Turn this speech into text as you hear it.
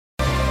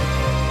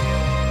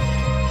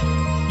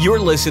You're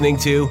listening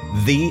to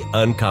The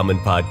Uncommon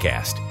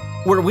Podcast,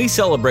 where we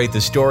celebrate the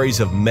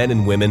stories of men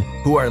and women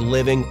who are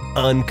living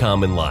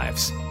uncommon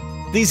lives.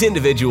 These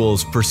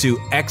individuals pursue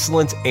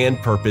excellence and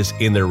purpose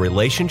in their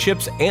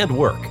relationships and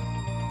work.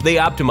 They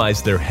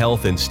optimize their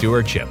health and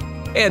stewardship,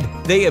 and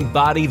they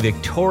embody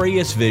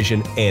victorious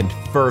vision and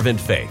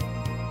fervent faith.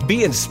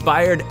 Be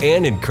inspired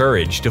and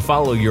encouraged to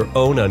follow your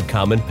own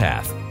uncommon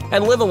path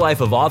and live a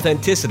life of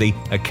authenticity,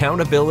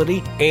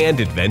 accountability, and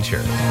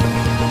adventure.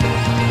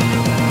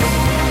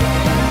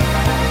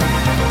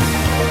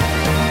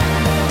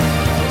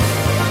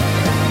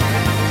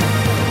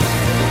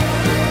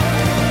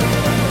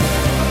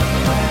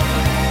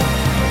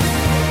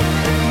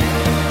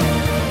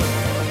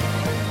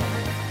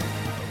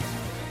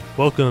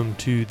 Welcome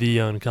to The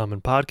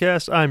Uncommon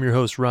Podcast. I'm your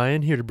host,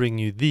 Ryan, here to bring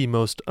you the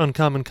most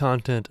uncommon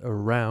content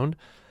around.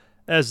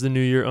 As the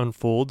new year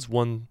unfolds,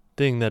 one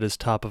thing that is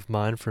top of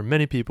mind for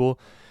many people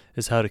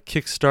is how to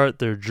kickstart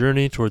their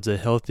journey towards a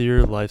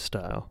healthier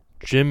lifestyle.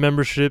 Gym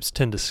memberships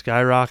tend to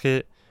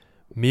skyrocket,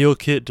 meal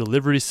kit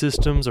delivery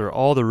systems are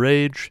all the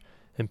rage,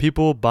 and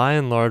people by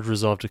and large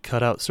resolve to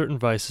cut out certain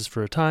vices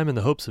for a time in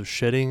the hopes of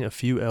shedding a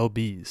few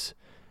lbs.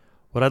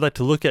 What I'd like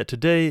to look at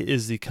today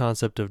is the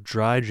concept of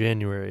dry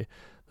January,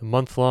 a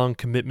month-long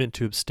commitment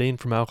to abstain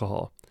from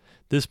alcohol.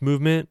 This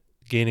movement,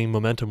 gaining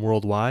momentum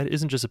worldwide,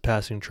 isn't just a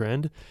passing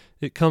trend.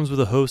 It comes with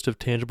a host of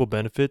tangible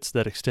benefits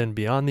that extend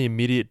beyond the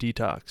immediate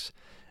detox.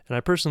 And I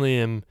personally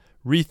am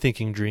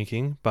rethinking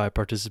drinking by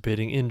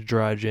participating in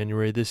dry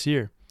January this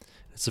year.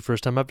 It's the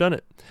first time I've done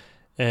it.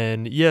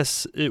 And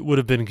yes, it would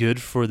have been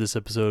good for this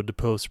episode to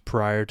post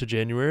prior to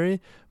January,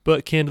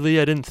 but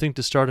candidly, I didn't think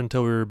to start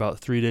until we were about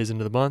 3 days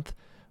into the month.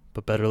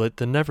 But better late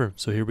than never,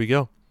 so here we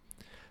go.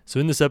 So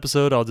in this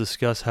episode, I'll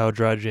discuss how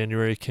dry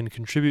January can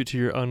contribute to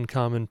your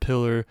uncommon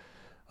pillar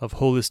of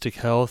holistic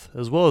health,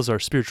 as well as our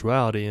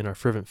spirituality and our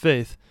fervent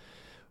faith.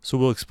 So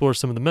we'll explore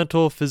some of the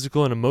mental,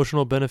 physical, and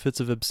emotional benefits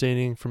of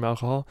abstaining from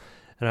alcohol.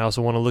 And I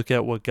also want to look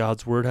at what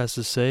God's Word has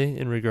to say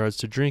in regards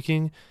to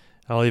drinking.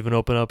 I'll even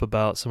open up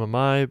about some of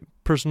my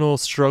personal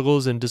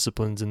struggles and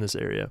disciplines in this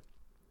area.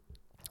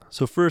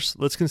 So first,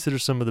 let's consider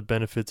some of the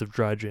benefits of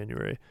dry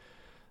January.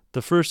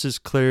 The first is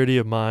clarity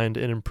of mind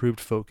and improved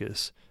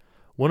focus.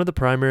 One of the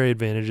primary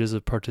advantages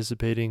of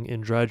participating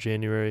in dry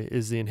January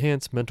is the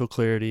enhanced mental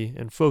clarity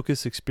and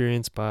focus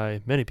experienced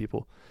by many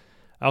people.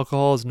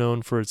 Alcohol is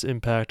known for its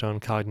impact on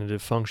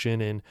cognitive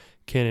function and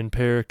can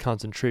impair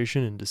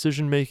concentration and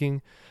decision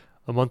making.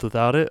 A month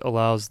without it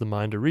allows the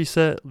mind to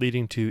reset,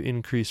 leading to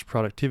increased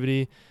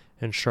productivity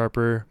and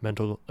sharper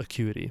mental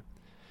acuity.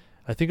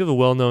 I think of the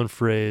well-known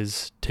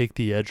phrase, "take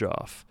the edge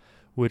off,"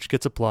 which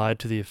gets applied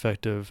to the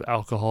effect of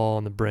alcohol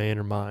on the brain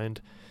or mind.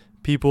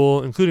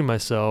 People, including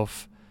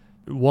myself,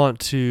 want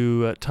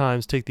to at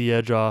times take the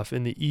edge off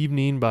in the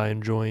evening by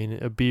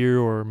enjoying a beer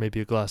or maybe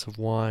a glass of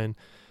wine.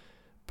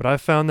 But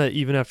I've found that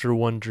even after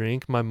one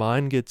drink, my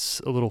mind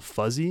gets a little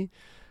fuzzy.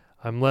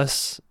 I'm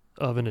less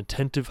of an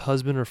attentive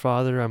husband or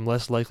father. I'm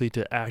less likely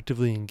to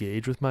actively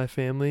engage with my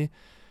family.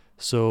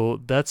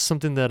 So that's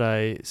something that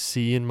I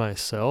see in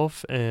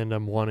myself and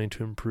I'm wanting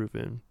to improve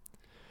in.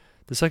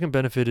 The second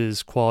benefit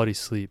is quality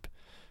sleep.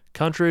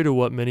 Contrary to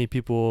what many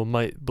people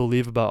might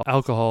believe about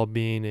alcohol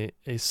being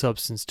a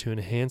substance to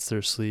enhance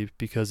their sleep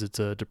because it's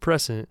a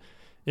depressant,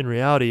 in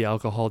reality,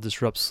 alcohol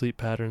disrupts sleep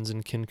patterns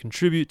and can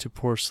contribute to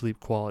poor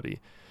sleep quality.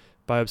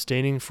 By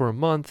abstaining for a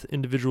month,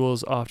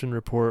 individuals often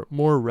report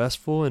more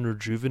restful and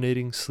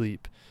rejuvenating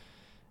sleep.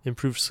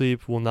 Improved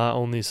sleep will not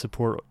only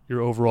support your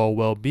overall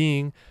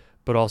well-being,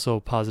 but also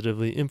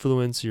positively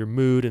influence your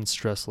mood and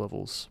stress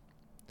levels.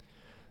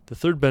 The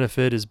third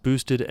benefit is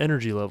boosted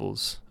energy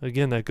levels.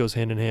 Again, that goes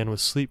hand in hand with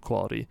sleep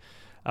quality.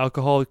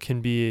 Alcohol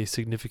can be a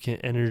significant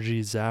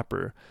energy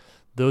zapper.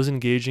 Those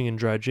engaging in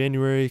dry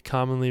January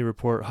commonly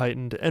report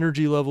heightened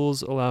energy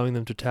levels, allowing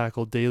them to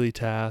tackle daily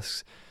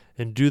tasks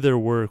and do their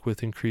work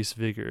with increased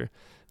vigor.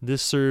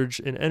 This surge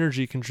in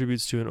energy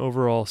contributes to an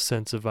overall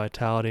sense of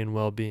vitality and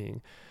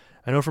well-being.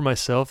 I know for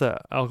myself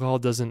that alcohol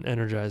doesn't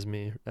energize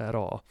me at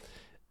all.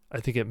 I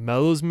think it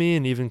mellows me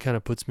and even kind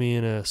of puts me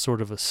in a sort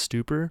of a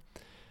stupor,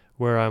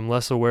 where I'm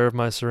less aware of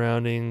my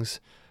surroundings,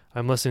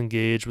 I'm less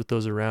engaged with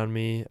those around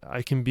me,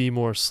 I can be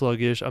more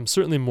sluggish, I'm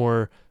certainly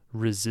more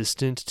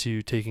resistant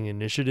to taking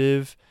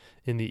initiative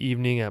in the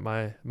evening at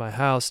my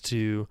house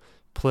to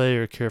play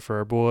or care for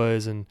our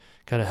boys and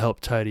kind of help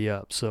tidy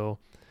up. So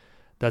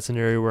that's an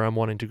area where I'm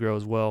wanting to grow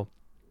as well.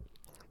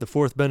 The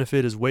fourth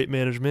benefit is weight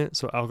management.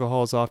 So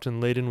alcohol is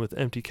often laden with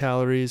empty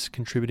calories,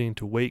 contributing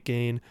to weight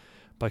gain.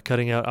 By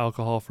cutting out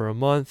alcohol for a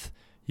month,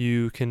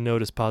 you can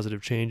notice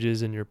positive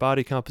changes in your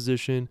body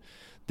composition.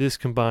 This,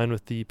 combined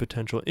with the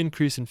potential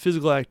increase in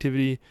physical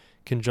activity,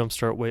 can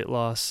jumpstart weight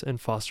loss and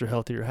foster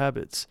healthier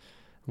habits.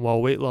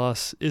 While weight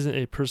loss isn't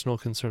a personal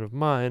concern of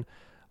mine,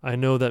 I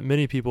know that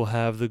many people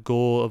have the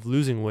goal of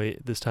losing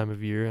weight this time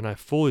of year, and I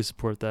fully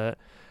support that.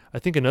 I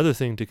think another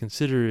thing to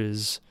consider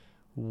is,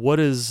 what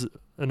is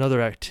another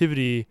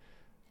activity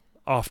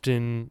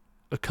often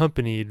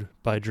accompanied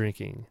by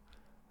drinking?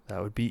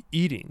 That would be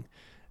eating.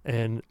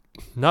 and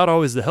not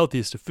always the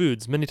healthiest of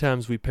foods. Many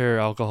times we pair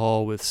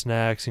alcohol with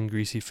snacks and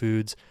greasy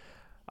foods.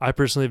 I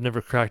personally have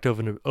never cracked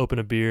open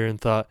a beer and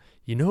thought,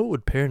 you know what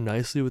would pair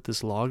nicely with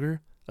this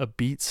lager? A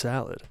beet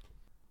salad.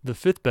 The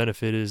fifth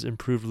benefit is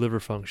improved liver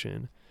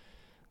function.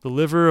 The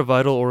liver, a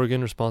vital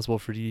organ responsible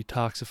for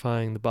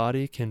detoxifying the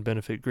body, can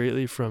benefit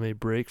greatly from a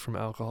break from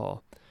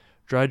alcohol.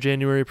 Dry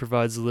January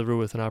provides the liver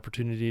with an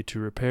opportunity to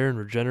repair and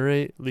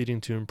regenerate,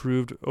 leading to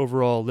improved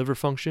overall liver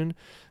function.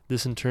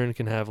 This in turn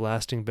can have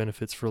lasting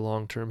benefits for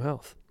long-term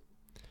health.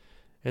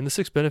 And the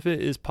sixth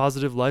benefit is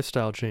positive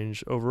lifestyle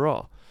change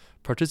overall.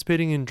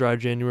 Participating in Dry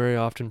January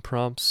often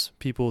prompts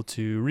people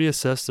to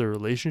reassess their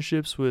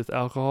relationships with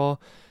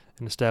alcohol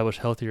and establish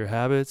healthier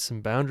habits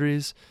and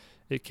boundaries.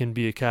 It can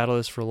be a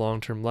catalyst for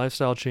long-term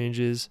lifestyle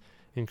changes,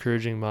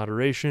 encouraging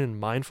moderation and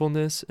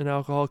mindfulness in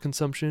alcohol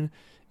consumption,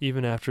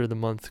 even after the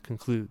month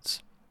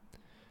concludes.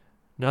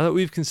 Now that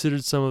we've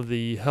considered some of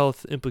the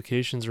health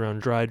implications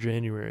around Dry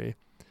January,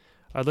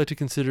 I'd like to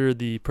consider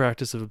the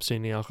practice of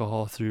abstaining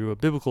alcohol through a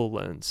biblical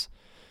lens.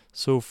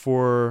 So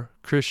for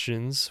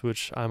Christians,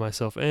 which I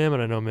myself am,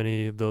 and I know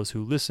many of those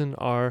who listen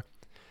are,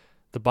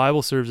 the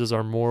Bible serves as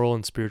our moral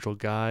and spiritual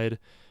guide,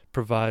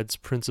 provides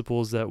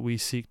principles that we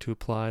seek to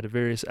apply to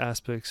various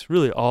aspects,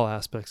 really all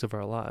aspects of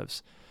our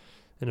lives.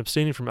 And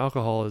abstaining from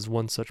alcohol is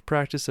one such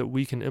practice that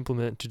we can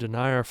implement to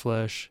deny our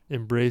flesh,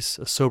 embrace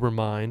a sober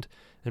mind,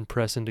 and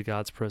press into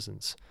God's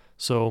presence.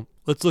 So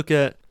let's look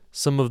at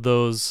some of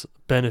those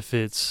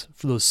benefits,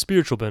 those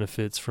spiritual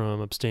benefits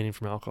from abstaining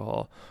from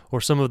alcohol,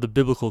 or some of the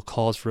biblical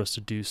calls for us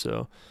to do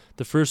so.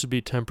 The first would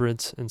be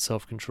temperance and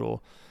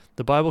self-control.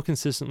 The Bible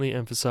consistently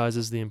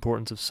emphasizes the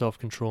importance of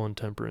self-control and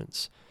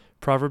temperance.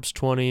 Proverbs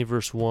 20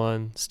 verse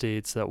 1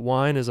 states that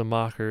wine is a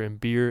mocker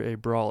and beer a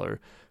brawler.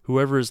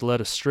 Whoever is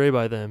led astray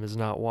by them is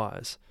not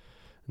wise.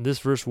 And this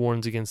verse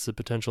warns against the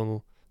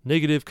potential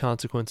negative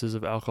consequences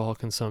of alcohol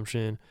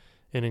consumption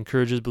and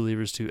encourages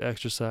believers to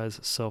exercise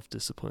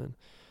self-discipline.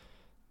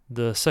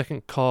 The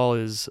second call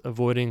is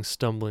avoiding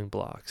stumbling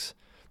blocks.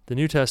 The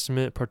New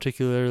Testament,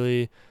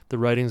 particularly the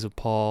writings of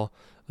Paul,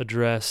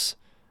 addresses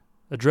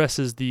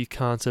the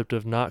concept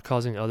of not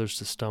causing others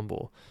to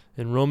stumble.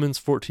 In Romans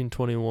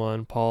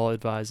 14:21, Paul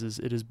advises,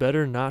 "It is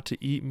better not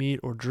to eat meat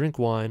or drink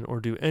wine or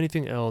do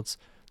anything else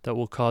that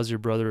will cause your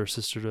brother or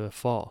sister to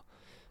fall."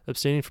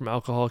 Abstaining from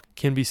alcohol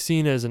can be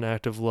seen as an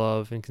act of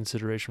love and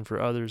consideration for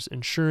others,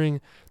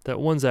 ensuring that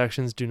one's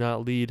actions do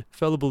not lead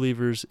fellow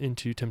believers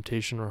into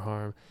temptation or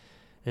harm.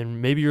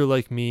 And maybe you're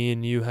like me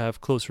and you have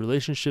close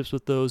relationships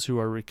with those who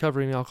are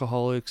recovering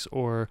alcoholics,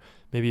 or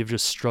maybe have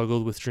just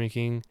struggled with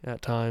drinking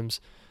at times.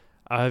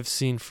 I've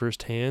seen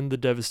firsthand the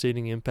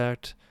devastating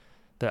impact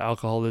that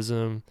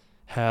alcoholism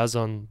has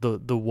on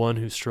the one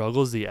who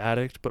struggles, the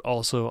addict, but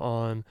also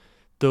on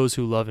those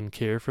who love and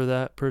care for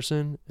that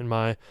person. And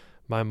my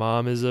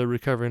mom is a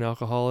recovering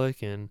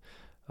alcoholic, and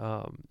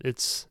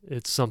it's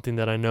something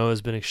that I know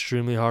has been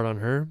extremely hard on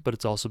her, but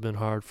it's also been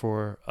hard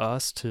for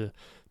us to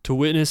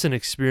witness and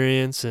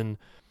experience and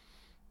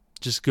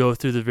just go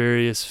through the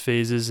various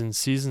phases and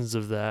seasons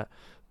of that.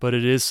 But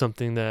it is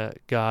something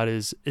that God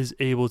is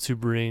able to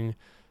bring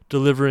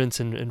deliverance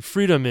and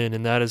freedom in,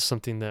 and that is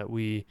something that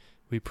we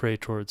pray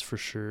towards for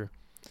sure.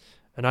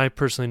 And I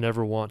personally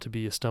never want to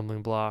be a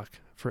stumbling block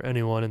for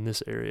anyone in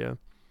this area.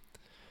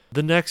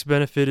 The next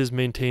benefit is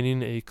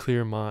maintaining a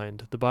clear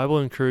mind. The Bible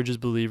encourages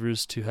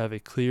believers to have a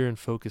clear and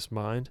focused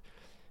mind.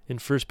 In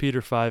 1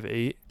 Peter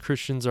 5:8,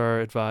 Christians are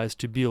advised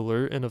to be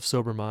alert and of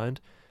sober mind.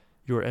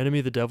 Your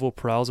enemy, the devil,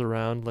 prowls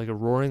around like a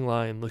roaring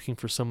lion looking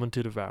for someone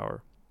to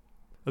devour.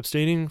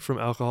 Abstaining from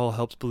alcohol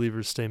helps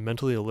believers stay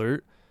mentally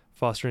alert,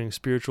 fostering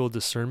spiritual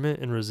discernment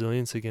and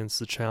resilience against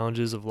the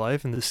challenges of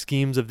life and the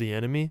schemes of the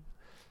enemy.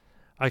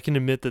 I can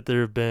admit that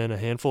there have been a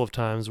handful of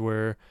times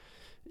where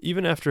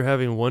even after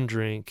having one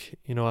drink,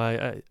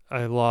 I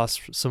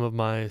lost some of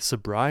my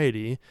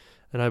sobriety,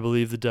 and I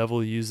believe the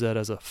devil used that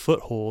as a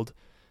foothold.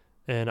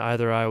 And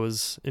either I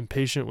was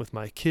impatient with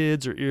my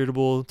kids or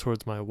irritable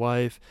towards my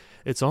wife.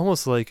 It's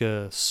almost like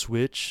a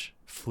switch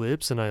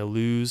flips and I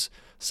lose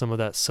some of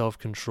that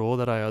self-control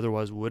that I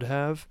otherwise would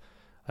have.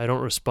 I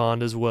don't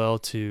respond as well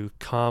to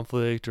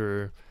conflict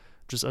or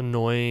just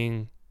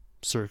annoying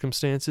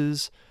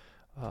circumstances.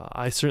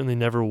 I certainly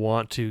never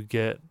want to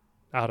get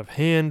out of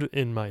hand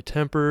in my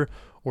temper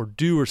or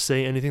do or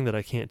say anything that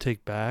I can't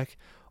take back,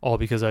 all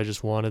because I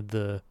just wanted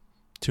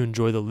to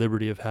enjoy the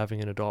liberty of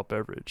having an adult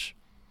beverage.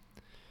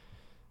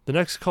 The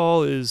next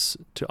call is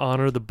to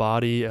honor the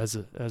body as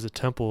a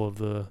temple of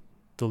the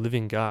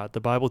living God. The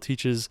Bible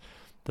teaches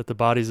that the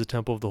body is a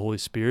temple of the Holy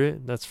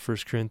Spirit. That's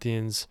 1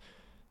 Corinthians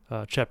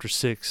chapter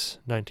 6,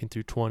 19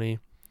 through 20.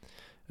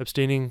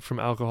 Abstaining from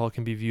alcohol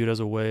can be viewed as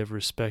a way of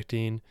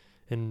respecting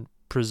and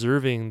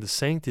preserving the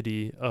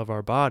sanctity of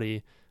our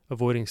body,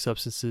 avoiding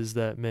substances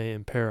that may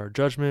impair our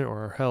judgment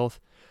or our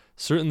health.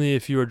 Certainly,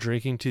 if you are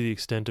drinking to the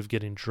extent of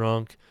getting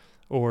drunk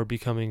or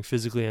becoming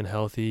physically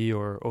unhealthy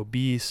or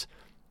obese,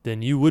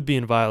 then you would be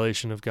in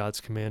violation of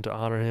God's command to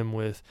honor him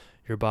with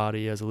your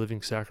body as a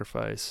living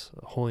sacrifice,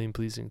 holy and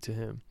pleasing to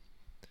him.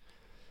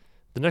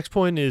 The next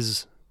point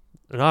is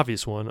an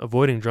obvious one,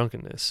 avoiding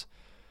drunkenness.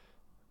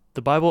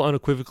 The Bible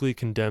unequivocally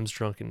condemns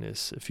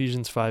drunkenness.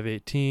 Ephesians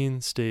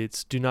 5:18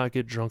 states, "Do not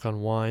get drunk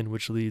on wine,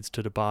 which leads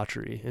to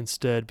debauchery.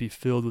 Instead, be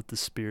filled with the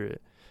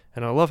Spirit."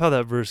 And I love how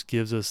that verse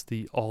gives us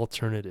the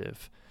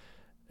alternative.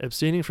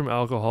 Abstaining from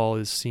alcohol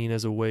is seen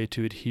as a way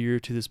to adhere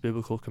to this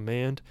biblical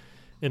command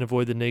and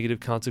avoid the negative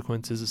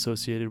consequences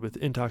associated with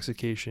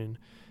intoxication.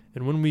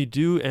 And when we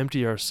do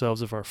empty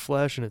ourselves of our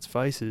flesh and its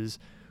vices,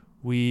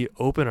 we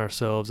open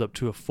ourselves up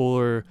to a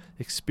fuller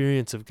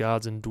experience of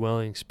God's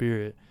indwelling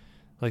Spirit.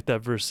 Like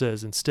that verse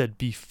says, instead,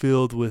 be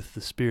filled with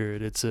the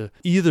Spirit. It's a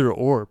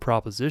either-or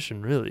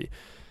proposition, really.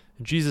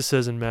 And Jesus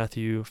says in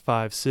Matthew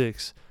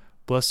 5:6,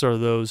 "Blessed are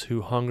those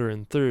who hunger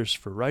and thirst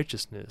for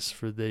righteousness,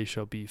 for they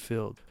shall be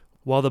filled."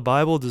 While the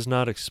Bible does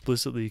not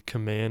explicitly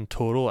command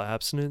total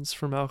abstinence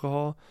from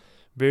alcohol,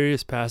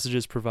 various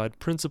passages provide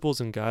principles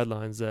and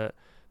guidelines that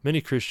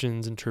many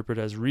Christians interpret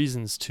as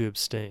reasons to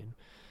abstain.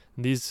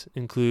 And these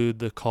include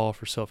the call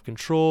for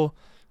self-control,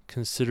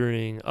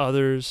 considering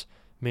others,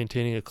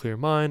 maintaining a clear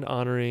mind,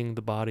 honoring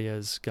the body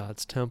as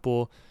God's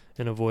temple,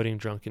 and avoiding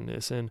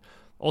drunkenness. And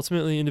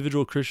ultimately,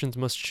 individual Christians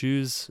must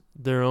choose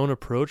their own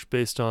approach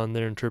based on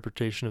their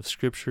interpretation of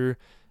Scripture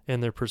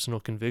and their personal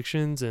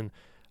convictions. And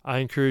I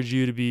encourage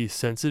you to be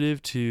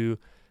sensitive to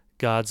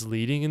God's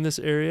leading in this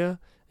area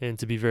and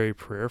to be very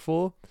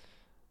prayerful.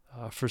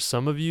 For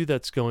some of you,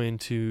 that's going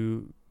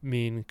to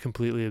mean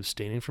completely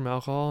abstaining from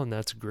alcohol, and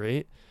that's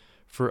great.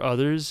 For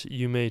others,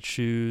 you may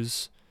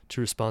choose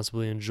to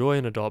responsibly enjoy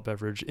an adult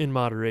beverage in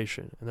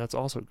moderation, and that's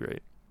also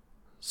great.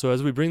 So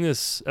as we bring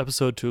this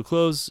episode to a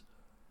close,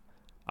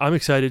 I'm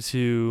excited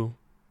to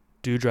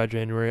do Dry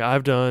January.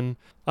 I've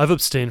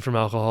abstained from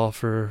alcohol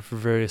for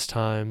various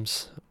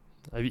times.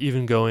 I've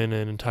even gone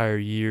an entire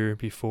year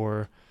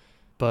before,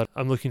 but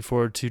I'm looking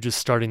forward to just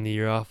starting the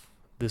year off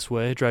this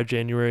way. Dry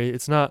January,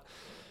 it's not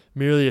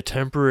merely a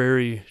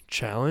temporary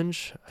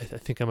challenge. I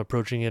think I'm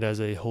approaching it as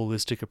a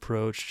holistic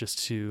approach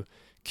just to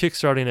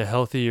kickstarting a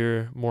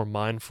healthier, more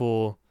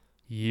mindful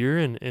year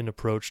and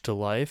approach to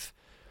life.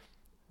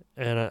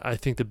 And I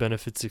think the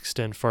benefits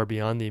extend far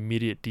beyond the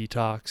immediate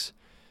detox,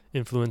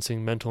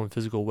 influencing mental and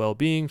physical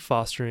well-being,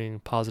 fostering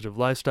positive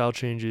lifestyle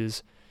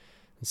changes,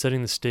 and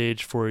setting the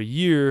stage for a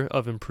year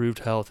of improved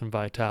health and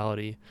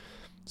vitality.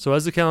 So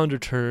as the calendar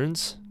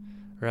turns,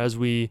 or as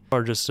we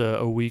are just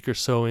a week or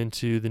so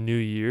into the new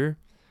year,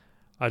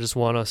 I just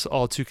want us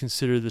all to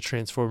consider the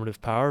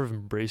transformative power of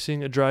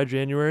embracing a dry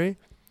January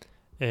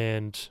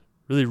and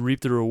really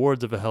reap the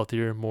rewards of a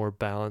healthier, more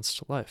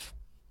balanced life.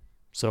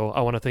 So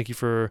I want to thank you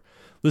for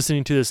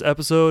listening to this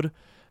episode.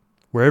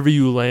 Wherever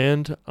you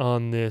land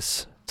on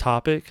this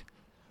topic,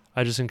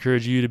 I just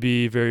encourage you to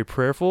be very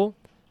prayerful.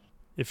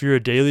 If you're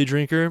a daily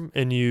drinker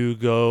and you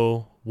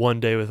go one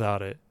day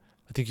without it,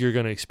 I think you're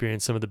going to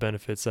experience some of the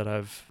benefits that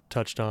I've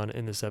touched on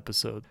in this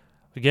episode.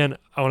 Again,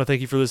 I want to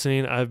thank you for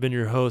listening. I've been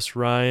your host,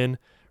 Ryan,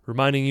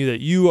 reminding you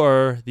that you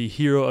are the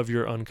hero of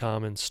your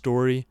uncommon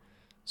story.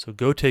 So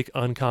go take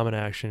uncommon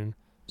action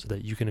so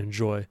that you can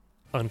enjoy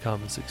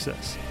uncommon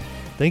success.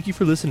 Thank you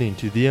for listening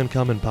to The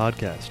Uncommon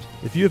Podcast.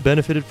 If you have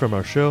benefited from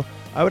our show,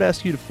 I would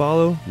ask you to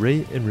follow,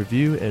 rate, and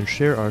review and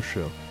share our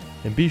show.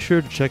 And be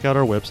sure to check out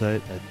our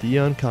website at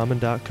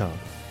theuncommon.com,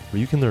 where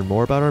you can learn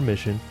more about our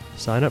mission,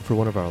 sign up for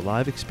one of our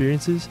live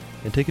experiences,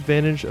 and take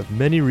advantage of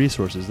many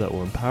resources that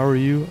will empower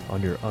you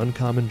on your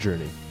uncommon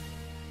journey.